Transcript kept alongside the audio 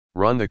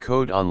Run the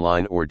code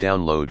online or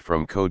download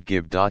from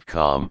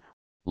codegive.com,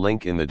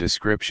 link in the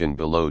description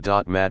below.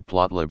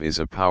 Matplotlib is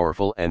a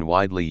powerful and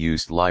widely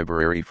used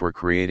library for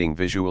creating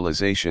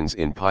visualizations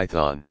in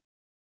Python.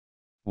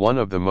 One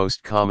of the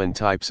most common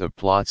types of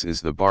plots is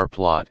the bar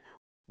plot,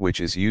 which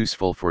is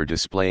useful for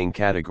displaying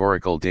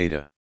categorical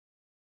data.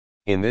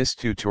 In this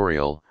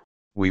tutorial,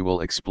 we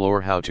will explore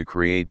how to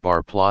create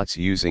bar plots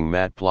using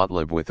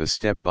Matplotlib with a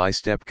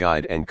step-by-step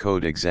guide and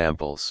code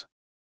examples.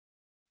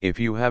 If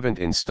you haven't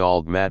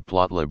installed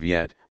Matplotlib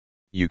yet,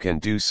 you can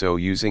do so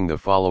using the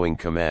following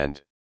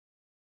command.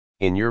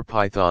 In your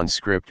Python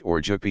script or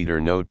Jupyter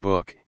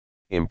notebook,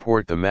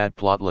 import the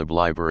Matplotlib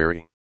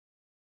library.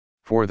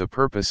 For the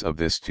purpose of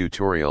this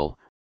tutorial,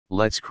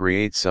 let's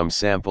create some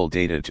sample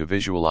data to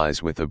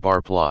visualize with a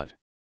bar plot.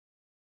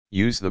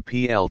 Use the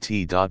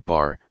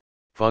plt.bar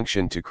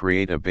function to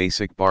create a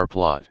basic bar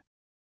plot.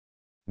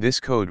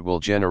 This code will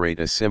generate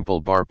a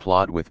simple bar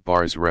plot with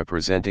bars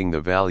representing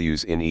the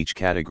values in each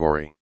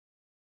category.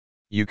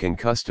 You can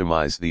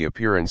customize the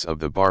appearance of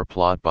the bar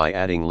plot by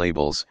adding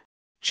labels,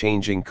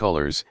 changing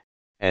colors,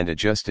 and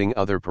adjusting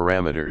other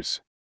parameters.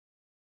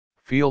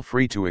 Feel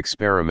free to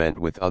experiment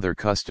with other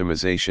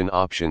customization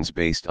options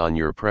based on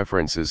your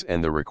preferences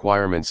and the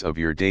requirements of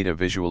your data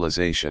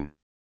visualization.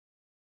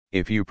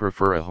 If you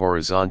prefer a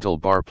horizontal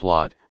bar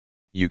plot,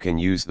 you can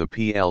use the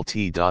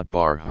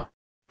plt.bar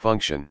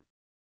function.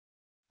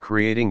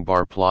 Creating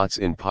bar plots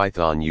in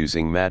Python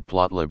using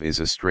Matplotlib is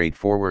a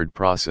straightforward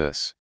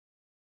process.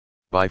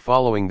 By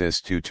following this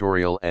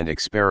tutorial and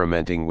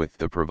experimenting with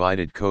the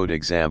provided code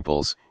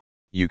examples,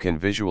 you can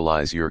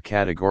visualize your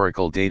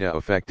categorical data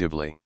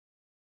effectively.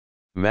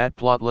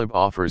 Matplotlib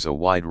offers a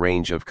wide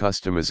range of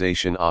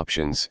customization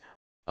options,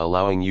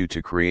 allowing you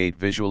to create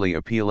visually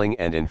appealing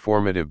and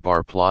informative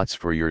bar plots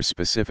for your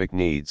specific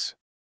needs.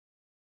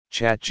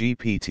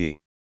 ChatGPT.